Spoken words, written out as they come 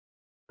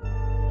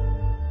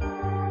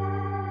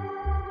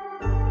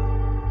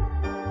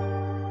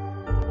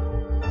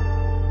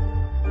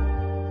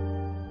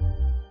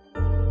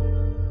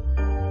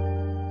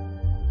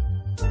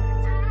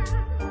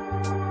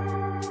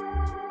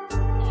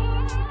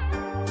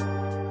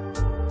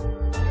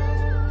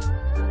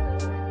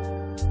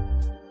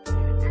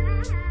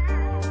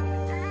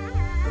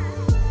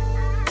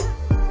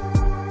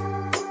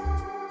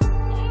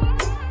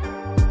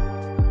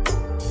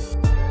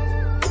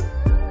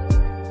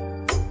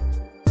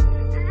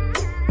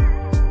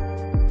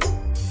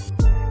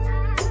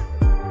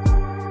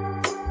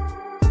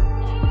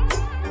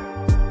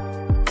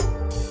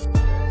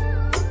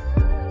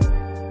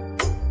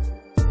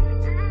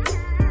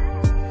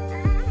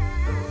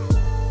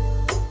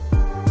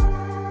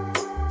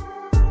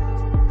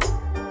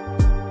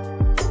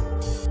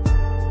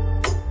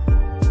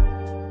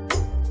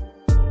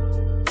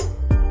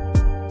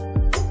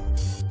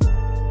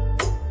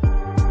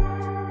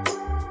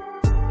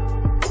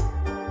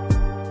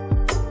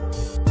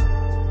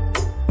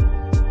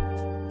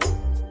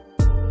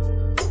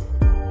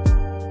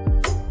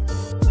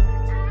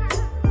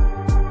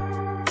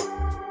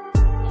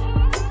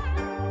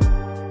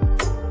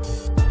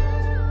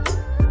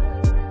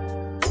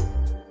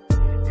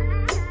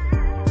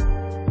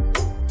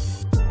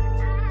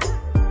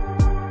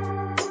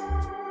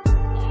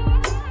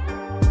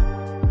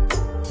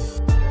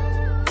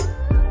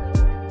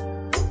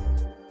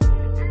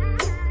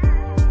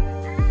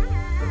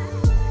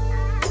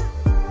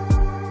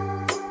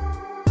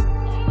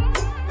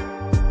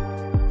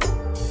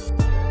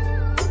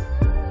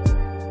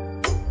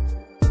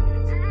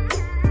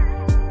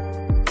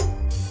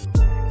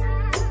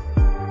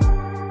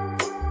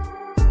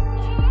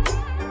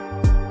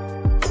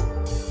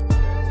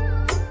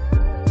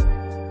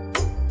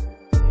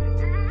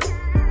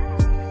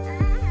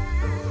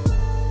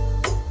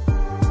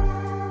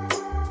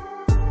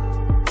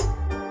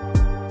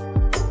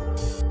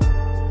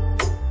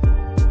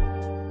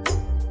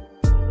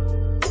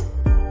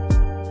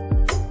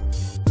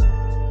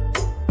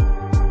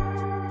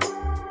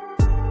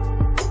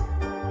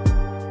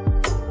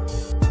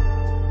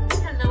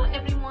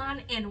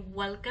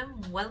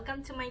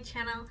welcome to my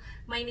channel.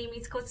 My name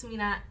is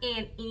Cosmina,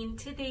 and in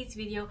today's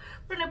video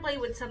we're gonna play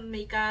with some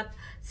makeup,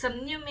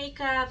 some new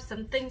makeup,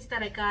 some things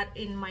that I got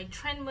in my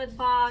Trendmood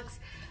box.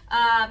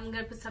 I'm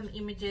gonna put some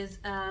images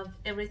of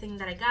everything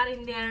that I got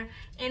in there,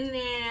 and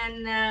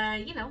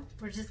then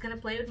we're just gonna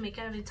play with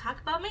makeup and talk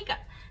about makeup.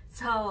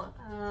 So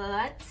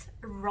let's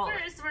roll.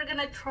 First, we're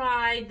gonna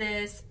try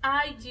this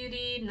Eye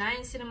Duty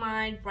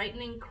Niacinamide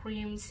Brightening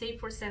Cream,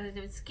 safe for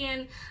sensitive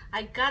skin.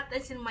 I got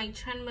this in my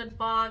Trendmood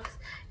box,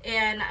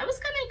 and I was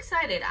kind of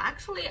excited.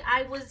 Actually,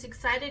 I was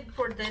excited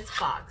for this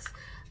box.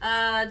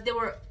 There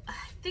were, I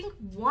think,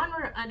 one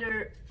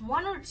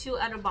or two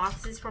other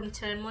boxes from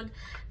Trendmood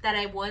that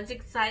I was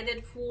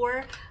excited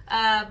for,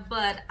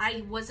 but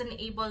I wasn't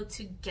able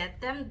to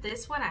get them.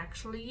 This one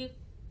actually,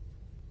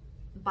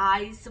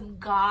 by some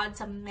god,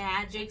 some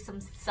magic,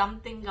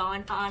 something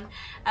going on,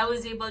 I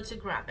was able to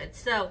grab it.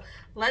 So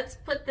let's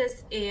put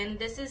this in.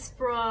 This is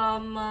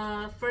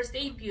from First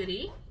Aid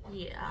Beauty,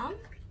 yeah,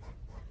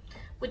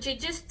 which I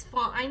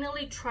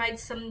finally tried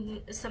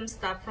some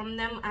stuff from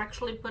them.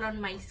 Actually put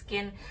on my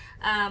skin.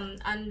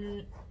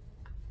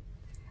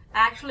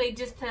 Actually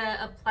just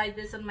applied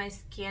this on my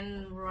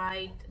skin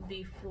right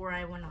before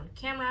I went on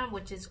camera,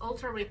 which is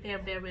Ultra Repair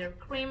Barrier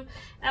Cream.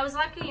 And I was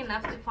lucky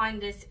enough to find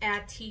this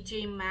at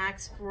TJ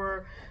Maxx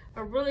for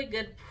a really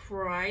good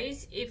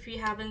price. If you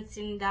haven't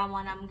seen that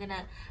one, I'm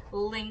gonna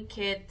link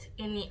it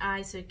in the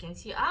eye so you can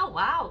see. Oh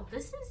wow,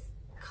 this is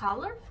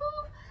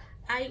colorful.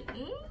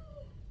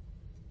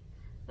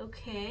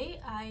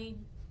 Okay,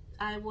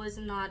 I was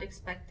not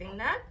expecting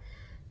that.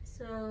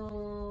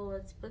 So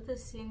let's put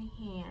this in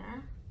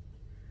here.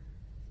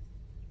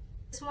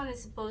 This one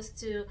is supposed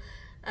to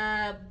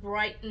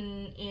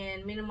brighten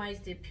and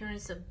minimize the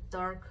appearance of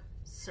dark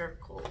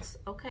circles.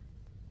 Okay.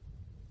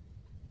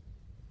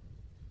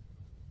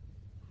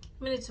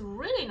 I mean, it's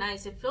really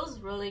nice. It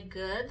feels really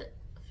good.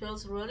 It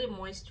feels really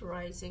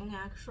moisturizing,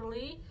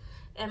 actually,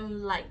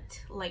 and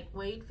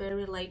lightweight,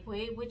 very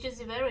lightweight, which is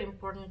very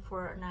important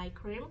for an eye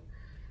cream.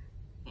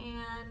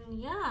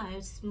 And yeah,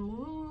 it's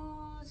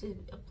smooth.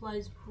 It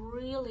applies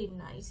really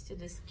nice to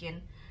the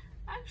skin.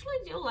 I actually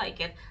do like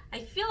it. I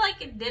feel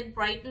like it did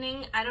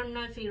brightening. I don't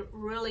know if it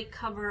really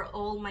covered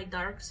all my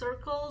dark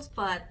circles,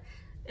 but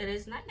it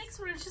is nice. Next,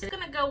 we're just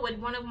gonna go with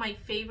one of my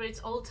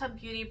favorites, Ulta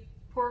Beauty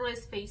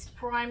Poreless Face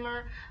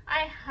Primer.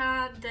 I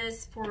had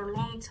this for a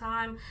long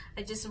time.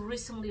 I just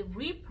recently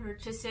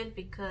repurchased it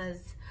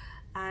because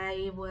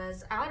I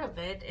was out of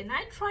it, and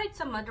I tried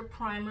some other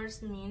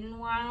primers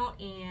meanwhile,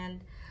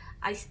 and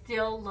I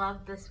still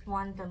love this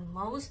one the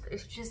most.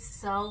 It's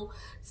just so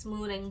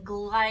smooth and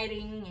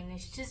gliding, and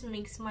it just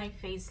makes my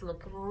face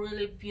look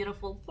really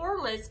beautiful.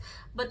 Poreless,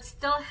 but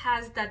still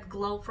has that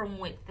glow from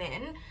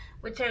within,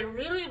 which I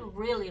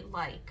really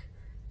like.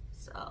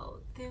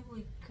 So there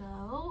we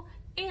go.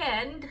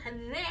 And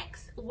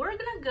next, we're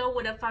gonna go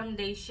with a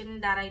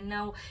foundation that I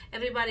know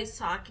everybody's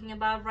talking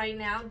about right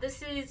now.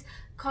 This is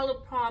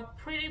ColourPop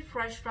Pretty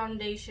Fresh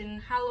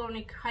Foundation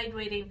Hyaluronic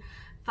Hydrating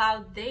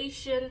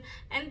Foundation,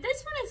 and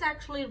this one is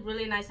actually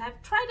really nice.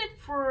 I've tried it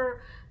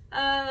for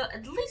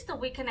at least a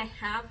week and a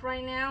half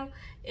right now,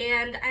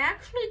 and I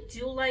actually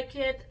do like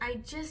it. I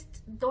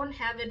just don't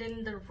have it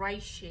in the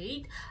right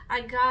shade.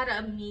 I got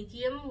a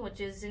medium,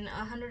 which is in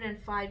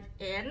 105N,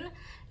 and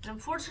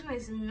unfortunately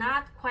it's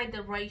not quite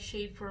the right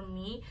shade for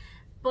me,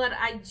 but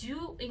I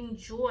do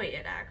enjoy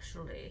it.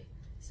 Actually,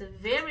 it's a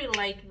very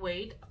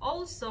lightweight.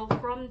 Also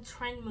from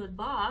Trendmood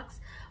Box,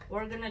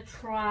 we're gonna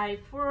try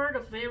for the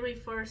very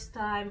first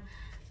time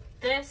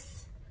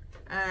this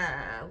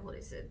what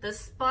is it, the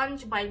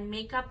sponge by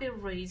Makeup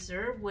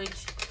Eraser,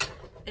 which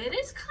it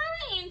is kind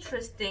of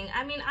interesting.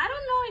 I mean, I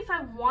don't know if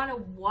I want to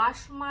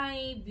wash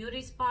my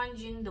beauty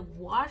sponge in the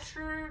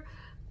washer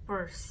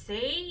per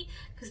se,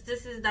 because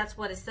that's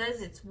what it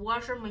says. It's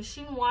washer,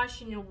 machine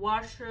wash in your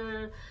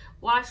washer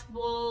wash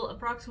bowl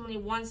approximately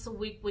once a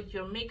week with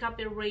your makeup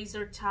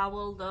eraser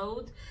towel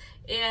load,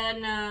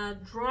 and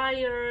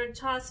dryer,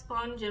 toss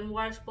sponge and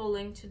wash bowl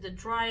into the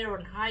dryer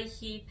on high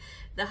heat.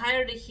 The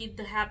higher the heat,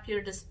 the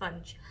happier the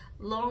sponge.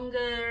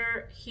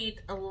 Longer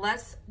heat,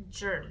 less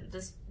germ.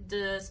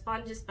 The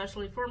sponge is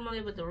specially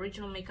formulated with the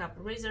original makeup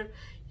eraser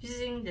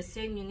using the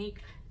same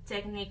unique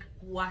technique,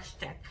 wash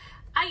tech.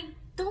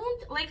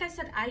 Like I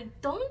said, I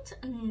don't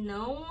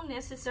know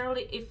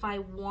necessarily if I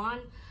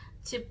want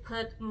to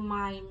put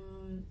my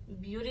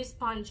beauty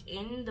sponge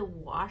in the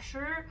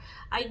washer.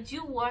 I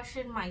do wash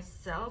it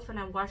myself, and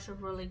I wash it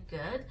really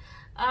good,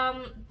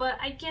 but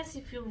I guess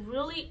if you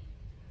really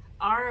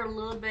are a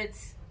little bit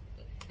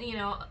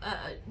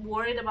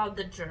worried about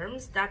the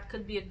germs, that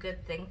could be a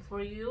good thing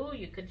for you.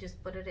 You could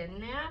just put it in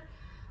there.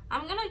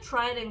 I'm gonna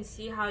try it and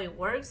see how it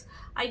works.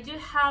 I do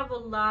have a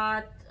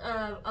lot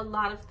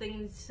of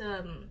things.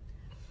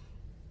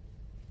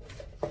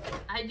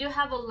 I do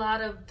have a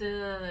lot of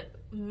the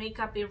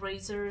makeup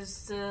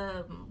erasers.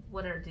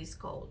 What are these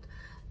called?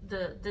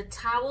 The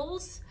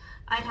towels.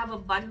 I have a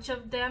bunch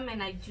of them,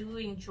 and I do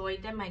enjoy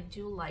them. I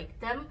do like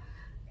them,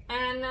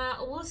 and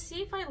we'll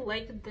see if I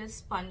like this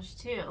sponge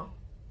too.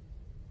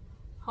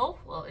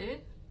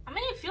 Hopefully. I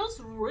mean, it feels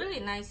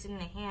really nice in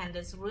the hand.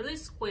 It's really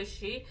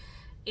squishy,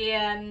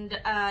 and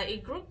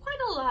it grew quite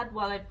a lot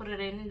while I put it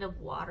in the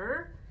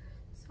water.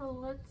 So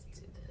let's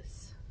do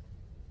this.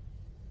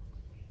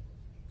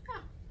 Yeah,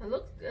 it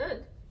looks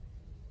good.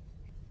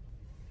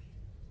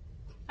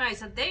 Alright,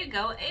 so there you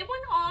go. It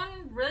went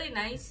on really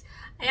nice.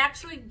 I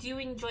actually do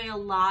enjoy a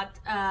lot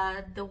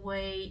the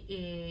way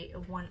it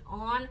went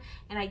on,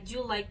 and I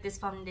do like this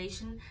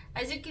foundation.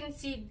 As you can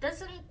see, it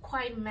doesn't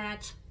quite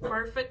match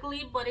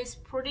perfectly, but it's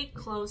pretty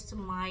close to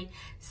my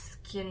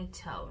skin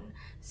tone.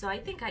 So I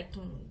think I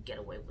can get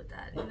away with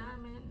that. You know what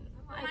I mean?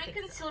 My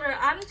concealer,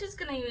 I'm just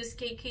gonna use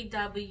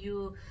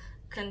KKW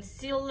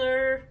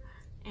concealer,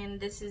 and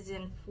this is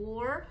in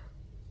 4.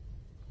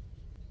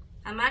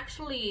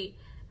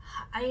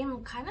 I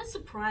am kind of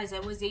surprised. I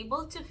was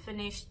able to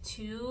finish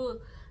 2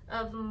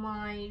 of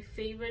my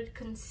favorite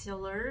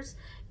concealers,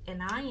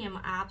 and I am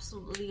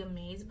absolutely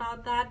amazed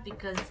about that,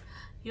 because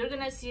you're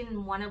gonna see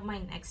in one of my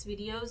next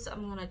videos,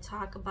 I'm gonna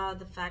talk about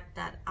the fact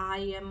that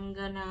I am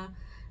gonna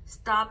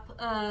stop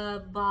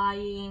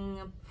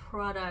buying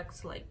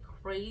products like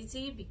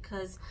crazy,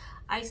 because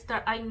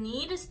I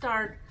need to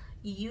start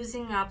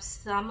using up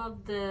some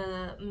of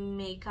the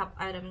makeup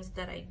items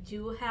that I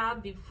do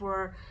have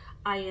before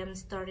I am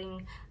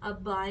starting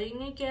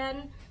buying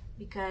again,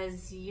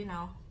 because, you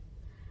know,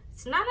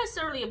 it's not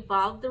necessarily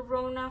about the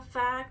Rona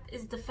fact,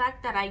 it's the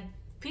fact that I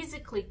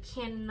physically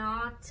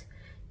cannot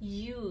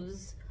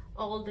use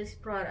all these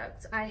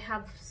products. I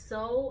have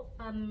so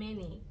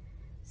many,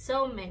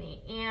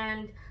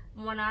 and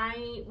when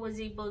I was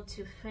able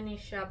to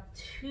finish up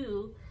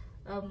 2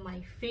 of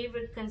my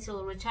favorite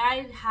concealer, which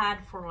I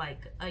had for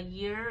like a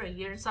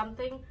year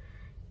something,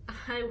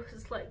 I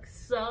was like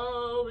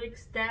so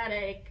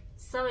ecstatic,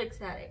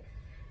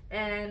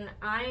 and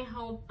I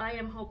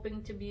am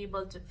hoping to be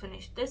able to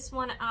finish this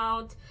one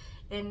out,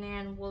 and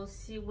then we'll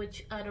see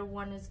which other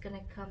one is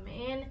gonna come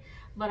in.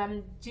 But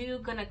I'm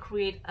gonna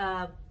create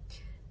a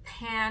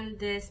pan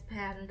this,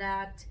 pan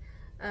that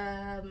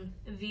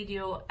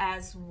video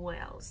as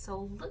well.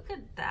 So look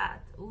at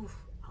that. Oof,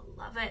 I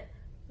love it,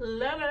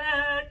 love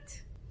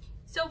it.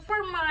 So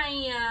for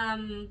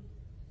my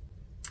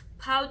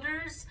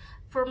powders,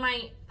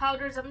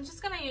 I'm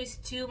just gonna use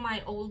 2 of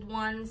my old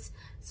ones.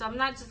 So I'm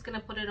not just gonna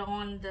put it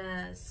on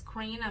the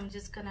screen, I'm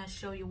just gonna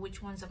show you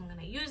which ones I'm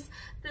gonna use.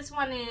 This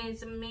one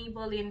is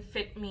Maybelline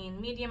Fit Me in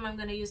medium. I'm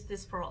gonna use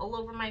this for all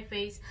over my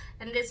face.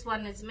 And this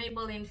one is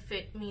Maybelline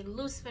Fit Me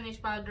Loose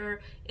Finish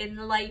Powder in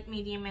light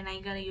medium, and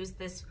I'm gonna use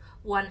this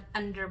one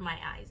under my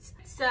eyes.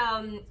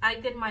 So I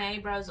did my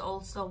eyebrows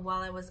also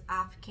while I was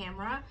off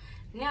camera.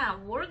 Now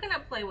we're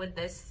gonna play with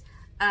this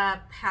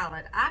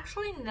palette.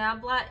 Actually,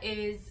 Nabla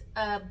is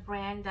a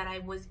brand that I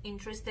was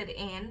interested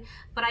in,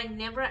 but I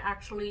never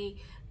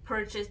actually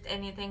purchased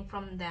anything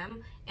from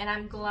them, and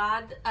I'm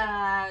glad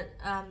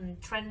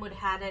Trendmood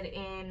had it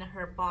in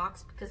her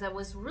box, because I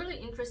was really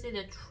interested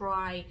to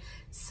try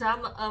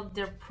some of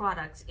their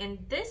products.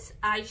 And this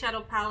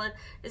eyeshadow palette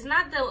is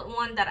not the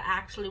one that I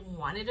actually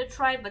wanted to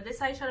try, but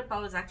this eyeshadow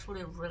palette is actually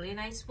a really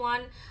nice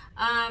one.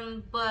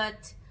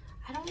 But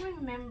I don't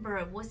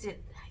remember, was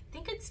it, I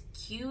think it's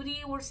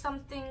Cutie or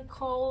something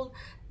called,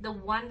 the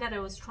one that I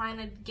was trying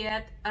to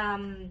get,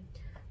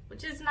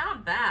 which is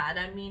not bad.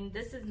 I mean,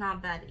 this is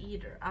not bad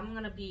either. I'm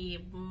gonna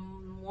be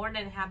more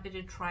than happy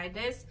to try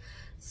this.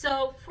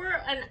 So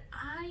for an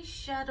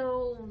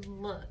eyeshadow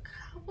look,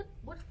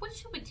 what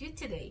should we do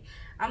today?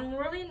 I'm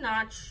really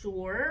not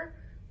sure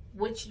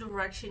which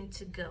direction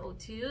to go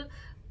to,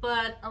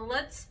 but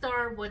let's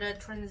start with a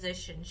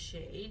transition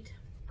shade,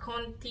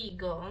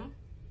 Contigo.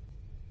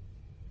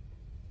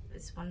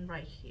 This one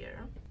right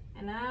here,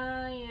 and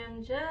I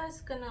am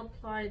just gonna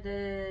apply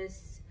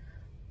this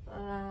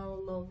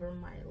all over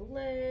my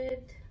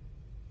lid.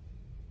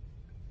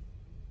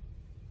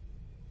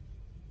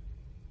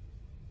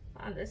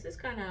 Wow, this is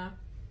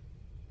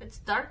it's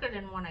darker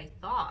than what I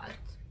thought.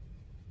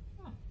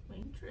 Oh,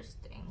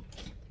 interesting.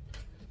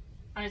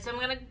 All right, so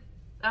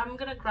I'm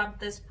gonna grab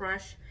this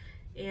brush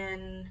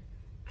and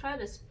try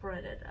to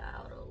spread it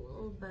out a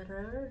little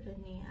better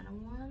than the other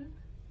one.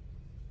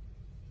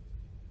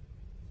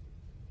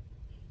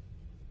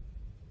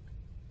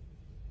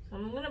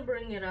 I'm gonna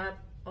bring it up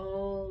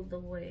all the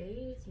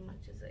way as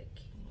much as I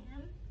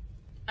can.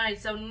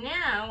 Alright, so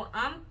now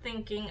I'm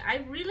thinking, I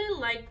really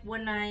like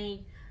when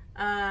I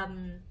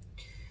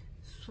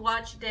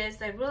swatch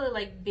this. I really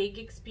like Big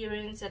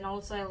Experience, and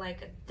also I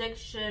like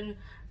Addiction.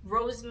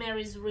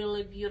 Rosemary's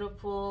really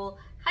beautiful.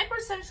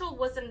 Hypersensual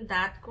wasn't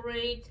that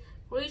great.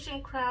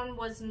 Grecian Crown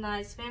was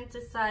nice.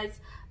 Fantasize.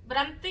 But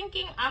I'm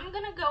thinking I'm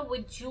gonna go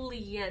with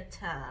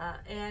Julieta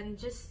and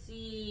just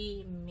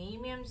see,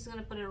 maybe I'm just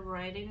gonna put it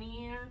right in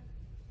here.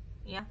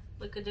 Yeah,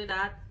 we could do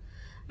that.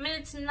 I mean,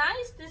 it's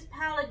nice, this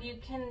palette, you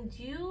can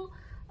do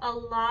a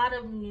lot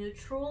of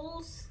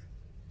neutrals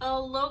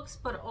looks,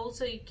 but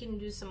also you can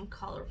do some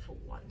colorful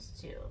ones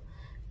too. You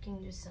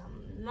can do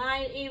some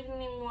night,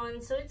 evening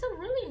ones, so it's a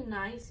really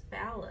nice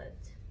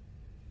palette.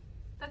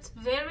 That's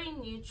very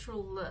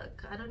neutral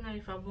look. I don't know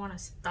if I want to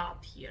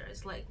stop here.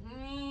 It's like,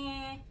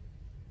 meh.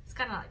 It's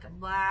kind of like a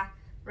blah,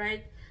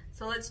 right?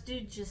 So let's do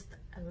just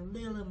a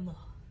little more.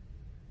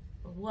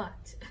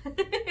 What?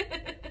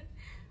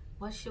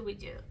 What should we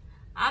do?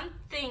 I'm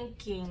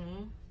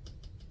thinking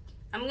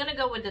I'm gonna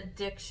go with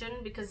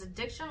Addiction because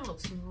Addiction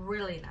looks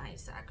really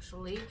nice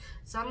actually.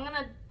 So I'm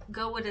gonna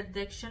go with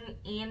Addiction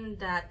in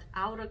that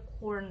outer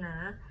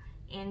corner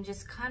and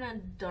just kind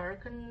of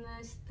darken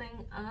this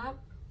thing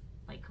up,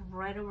 like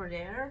right over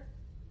there.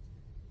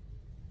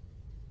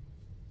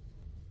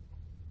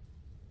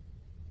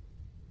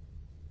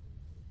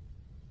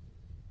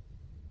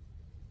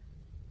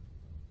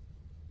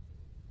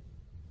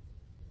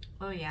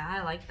 Oh yeah,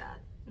 I like that.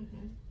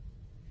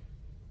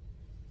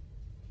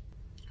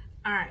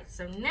 Alright,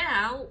 so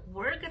now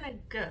we're gonna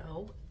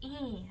go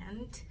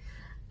and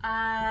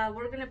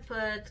we're gonna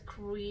put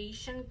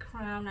Creation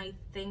Crown, I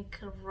think,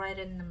 right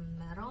in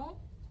the middle.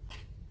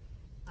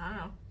 I don't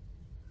know.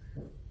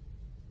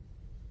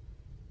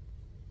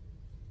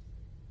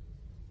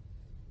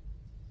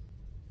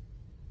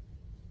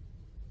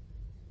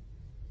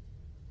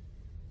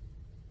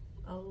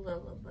 A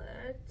little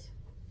bit.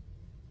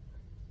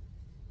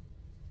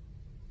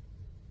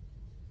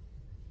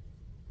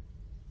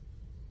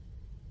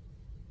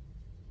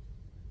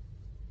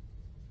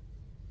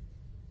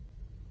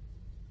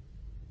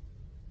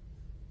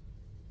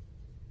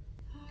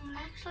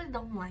 I actually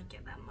don't like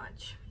it that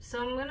much.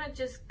 So I'm gonna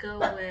just go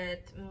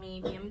with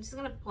maybe, I'm just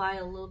gonna apply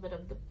a little bit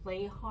of the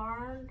Play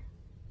Hard.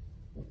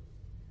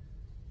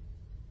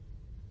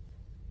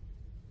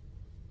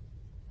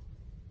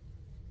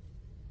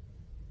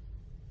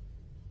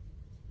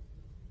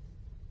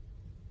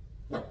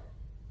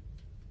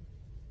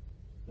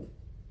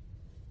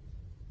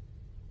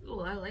 Oh,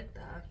 I like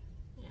that.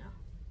 Yeah,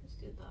 let's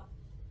do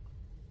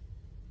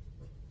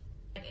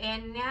that.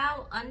 And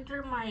now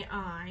under my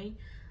eye,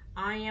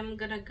 I am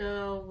gonna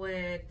go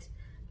with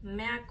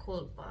Mea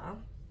Culpa,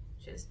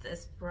 which is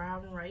this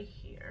brown right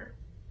here.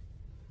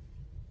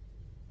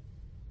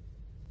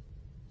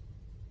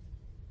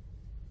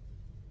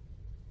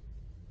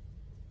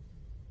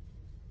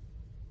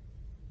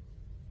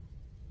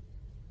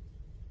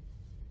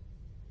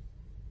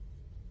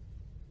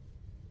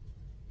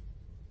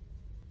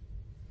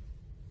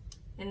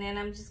 And then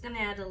I'm just gonna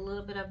add a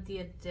little bit of the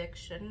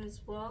Addiction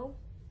as well.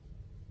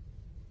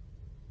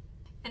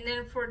 And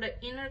then for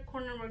the inner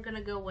corner, we're gonna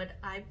go with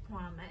I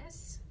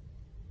Promise.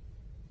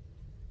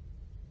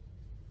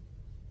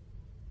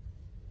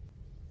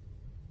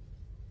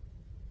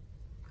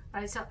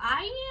 Alright, so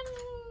I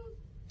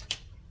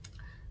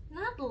am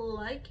not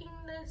liking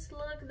this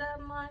look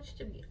that much,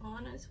 to be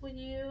honest with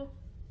you.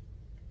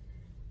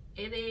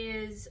 It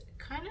is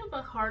kind of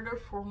a harder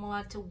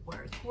formula to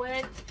work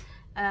with,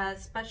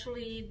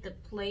 especially the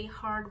Play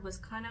Hard was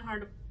kind of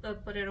hard to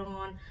put it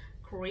on.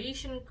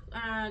 Creation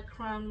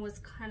Crown was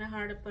kind of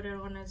hard to put it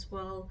on as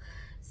well.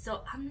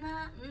 So I'm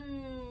not,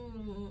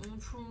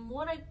 from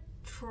what I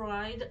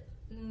tried,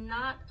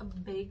 not a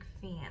big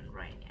fan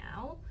right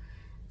now.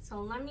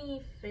 So let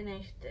me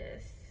finish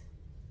this.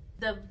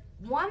 The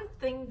one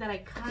thing that I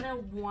kind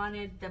of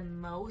wanted the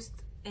most,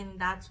 and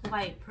that's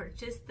why I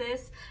purchased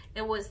this,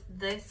 it was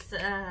this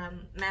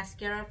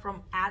mascara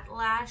from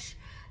Atlash.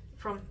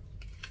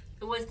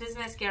 It was this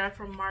mascara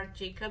from Marc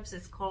Jacobs.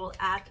 It's called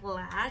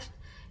Atlash.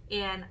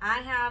 And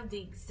I have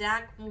the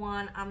exact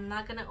one. I'm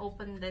not gonna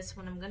open this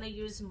one. I'm gonna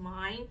use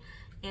mine,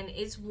 and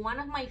it's one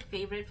of my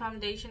favorite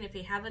foundation. If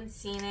you haven't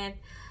seen it,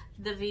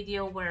 the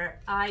video where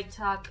I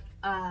talk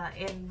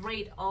and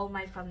rate all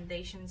my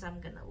foundations, I'm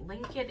gonna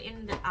link it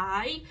in the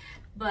eye,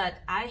 but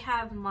I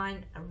have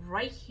mine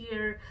right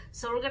here.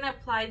 So we're gonna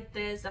apply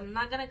this. I'm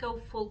not gonna go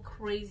full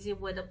crazy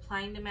with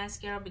applying the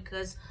mascara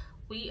because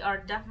we are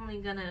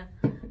definitely gonna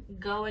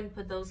go and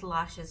put those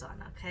lashes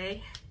on,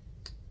 okay?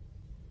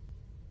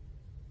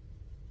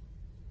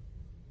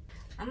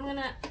 I'm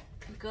gonna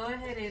go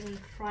ahead and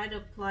try to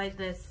apply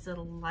this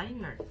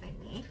liner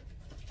thingy,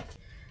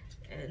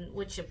 and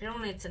which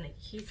apparently it's an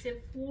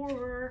adhesive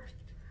for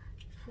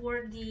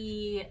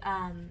the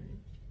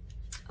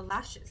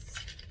lashes.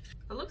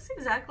 It looks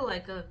exactly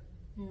like a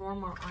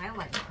normal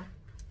eyeliner.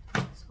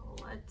 So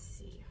let's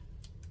see.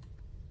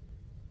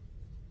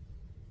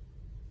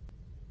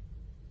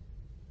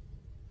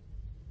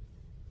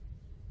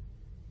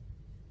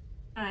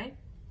 All right,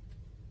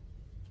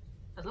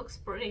 it looks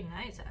pretty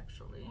nice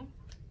actually.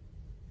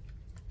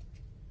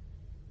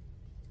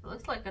 It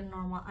looks like a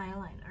normal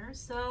eyeliner,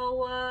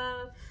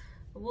 so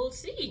we'll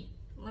see.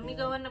 Let me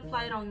go and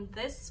apply it on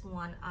this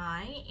one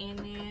eye, and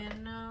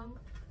then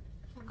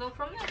we'll go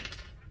from there.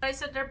 Alright,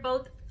 so they're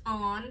both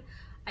on.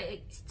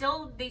 They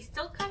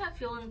still kind of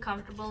feel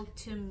uncomfortable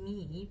to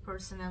me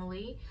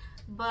personally,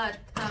 but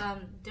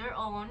they're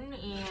on,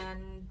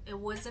 and it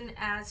wasn't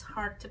as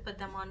hard to put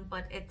them on,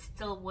 but it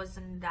still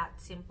wasn't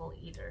that simple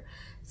either.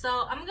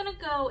 So I'm gonna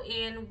go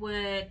in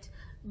with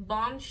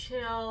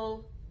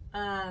Bombshell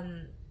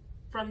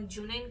from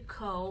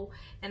June&Co,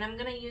 and I'm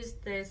gonna use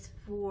this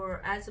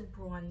as a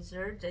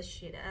bronzer, this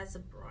shade as a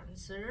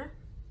bronzer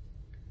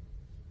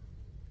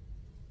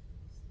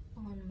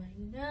on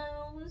my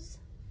nose.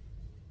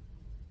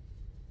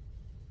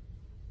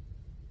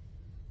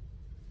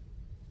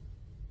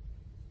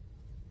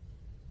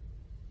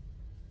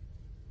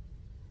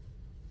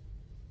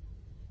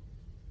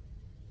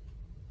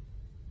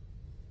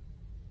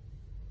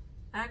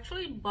 I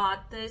actually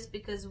bought this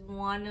because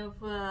one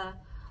of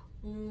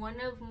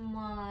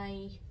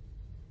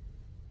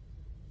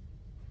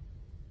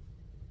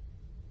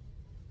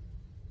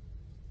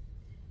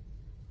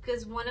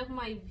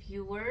my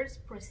viewers,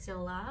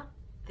 Priscilla,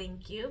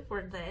 thank you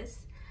for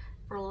this,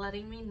 for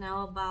letting me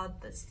know about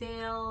the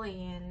sale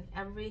and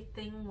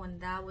everything when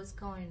that was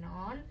going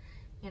on,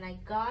 and I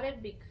got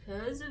it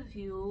because of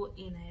you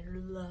and I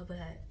love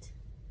it.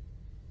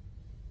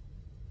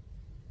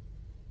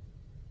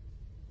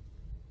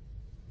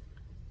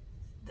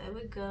 There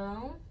we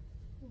go.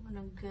 I'm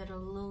gonna get a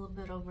little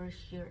bit over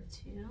here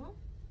too.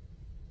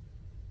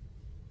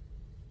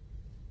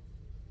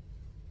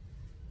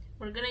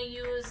 We're gonna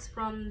use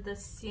from the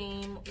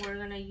same, we're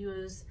gonna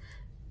use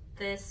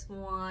this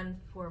one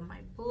for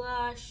my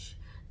blush.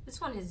 This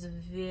one is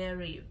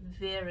very,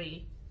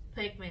 very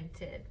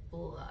pigmented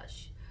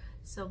blush.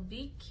 So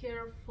be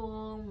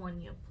careful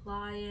when you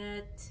apply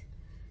it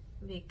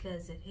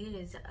because it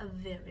is a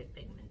very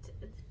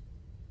pigmented.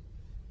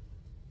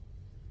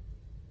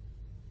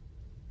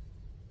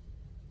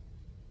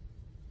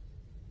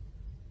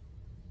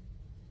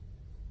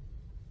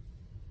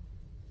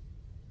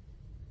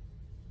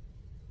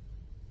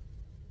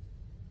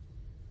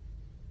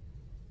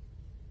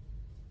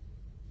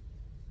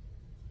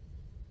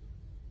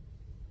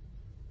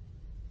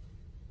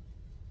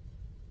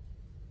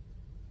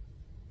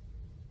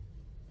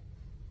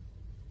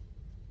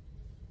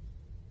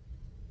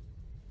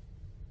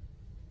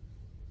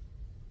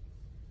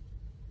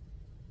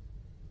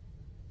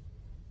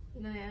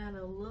 I'm gonna add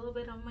a little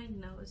bit on my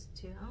nose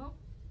too.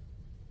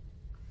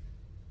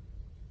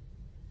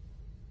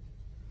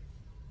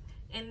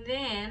 And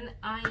then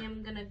I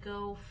am gonna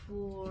go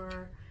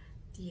for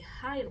the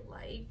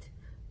highlight,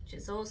 which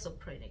is also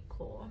pretty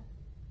cool.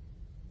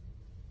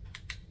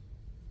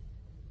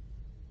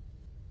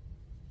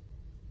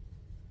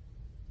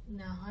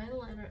 The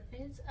highlighter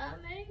is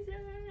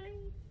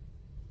amazing.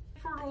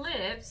 For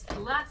lips, the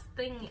last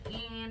thing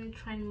in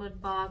Trendmood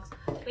Box,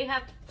 we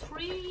have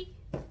 3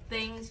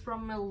 things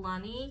from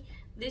Milani.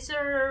 These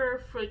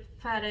are Fruit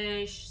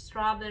Fetish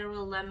strawberry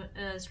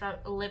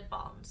lip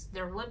balms.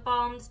 They're lip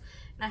balms,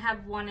 and I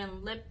have one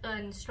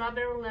in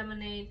strawberry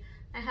lemonade.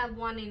 I have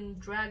one in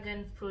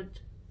dragon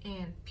fruit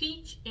and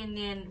peach, and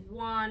then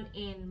one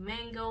in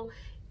mango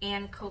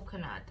and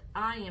coconut.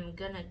 I am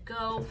gonna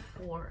go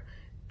for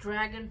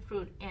dragon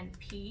fruit and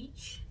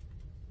peach.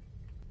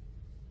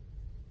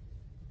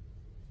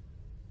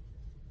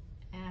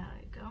 There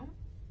we go.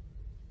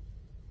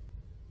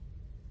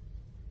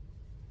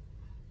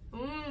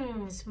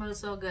 It smells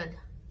so good.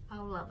 I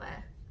love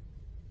it.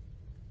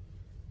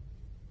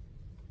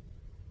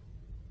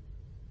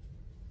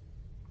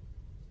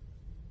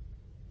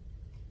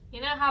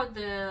 You know how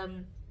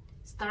the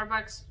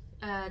Starbucks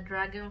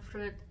dragon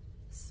fruit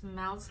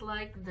smells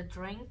like the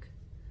drink,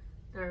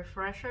 the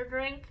refresher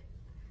drink?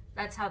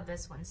 That's how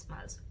this one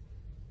smells.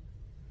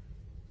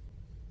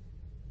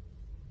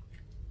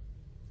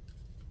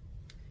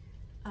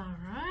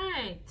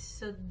 Alright,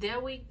 so there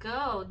we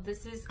go.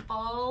 This is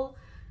all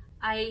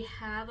I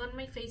have on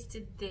my face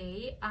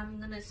today. I'm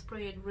gonna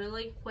spray it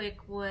really quick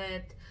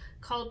with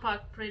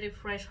Colourpop Pretty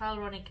Fresh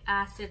Hyaluronic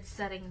Acid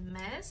Setting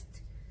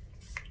Mist.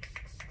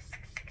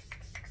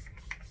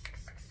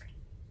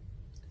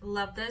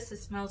 Love this. It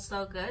smells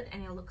so good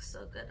and it looks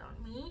so good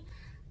on me.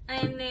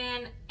 And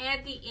then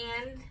at the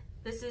end,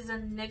 this is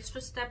an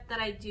extra step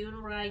that I do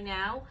right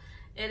now.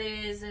 It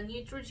is a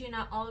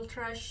Neutrogena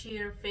Ultra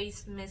Sheer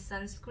Face Mist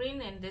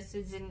Sunscreen, and this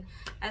is in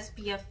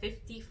SPF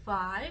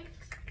 55.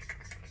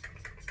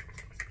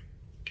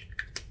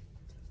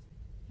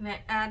 And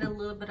I add a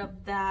little bit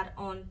of that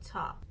on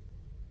top.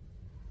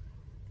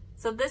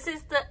 So this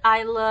is the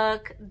eye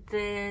look.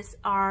 These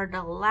are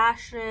the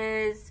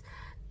lashes,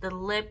 the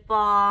lip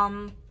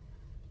balm,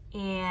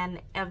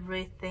 and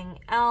everything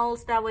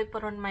else that we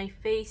put on my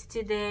face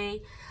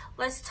today.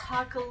 Let's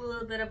talk a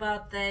little bit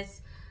about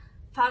this.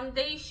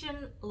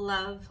 Foundation,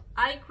 love.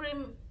 Eye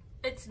cream,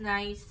 it's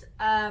nice.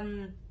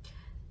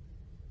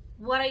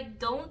 What I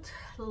don't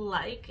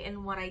like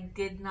and what I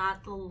did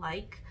not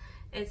like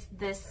is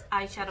this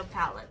eyeshadow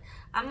palette.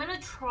 I'm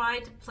gonna try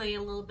to play a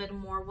little bit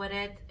more with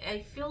it.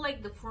 I feel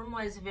like the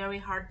formula is very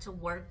hard to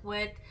work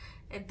with.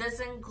 It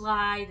doesn't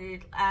glide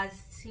it as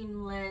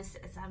seamless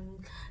as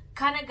I'm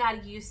kind of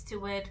got used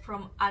to it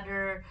from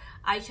other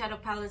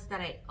eyeshadow palettes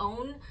that I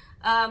own.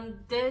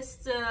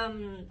 This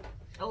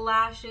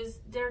lashes,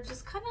 they're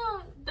just kind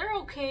of, they're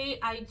okay.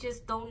 I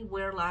just don't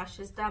wear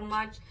lashes that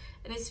much,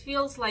 and it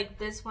feels like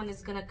this one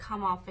is gonna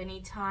come off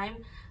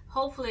anytime.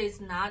 Hopefully it's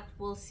not,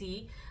 we'll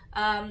see.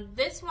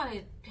 This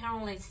one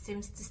apparently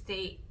seems to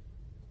stay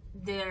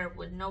there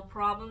with no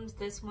problems.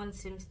 This one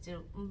seems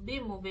to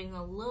be moving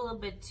a little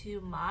bit too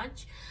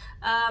much,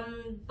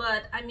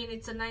 but I mean,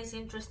 it's a nice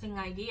interesting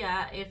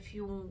idea. If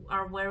you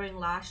are wearing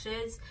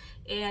lashes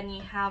and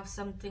you have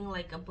something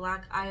like a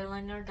black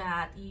eyeliner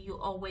that you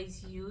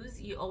always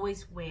use, you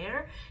always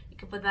wear, you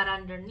can put that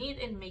underneath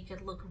and make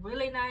it look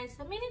really nice.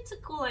 I mean, it's a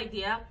cool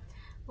idea.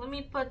 Let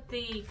me put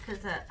the,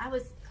 because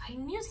I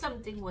knew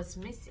something was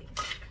missing,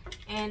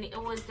 and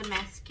it was the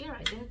mascara.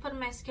 I didn't put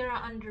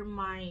mascara under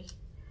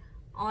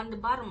on the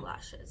bottom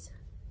lashes.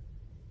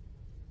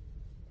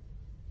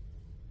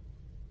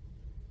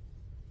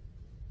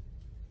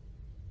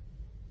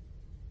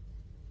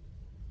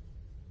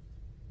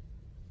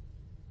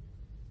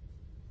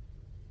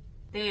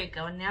 There you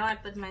go. Now I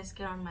put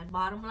mascara on my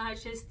bottom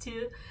lashes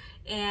too.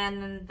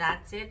 And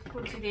that's it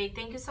for today.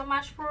 Thank you so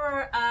much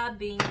for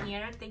being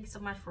here. Thank you so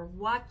much for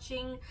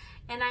watching.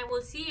 And I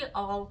will see you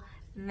all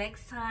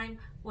next time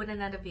with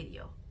another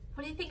video.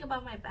 What do you think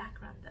about my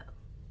background though?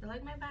 You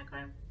like my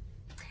background?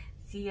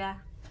 See ya.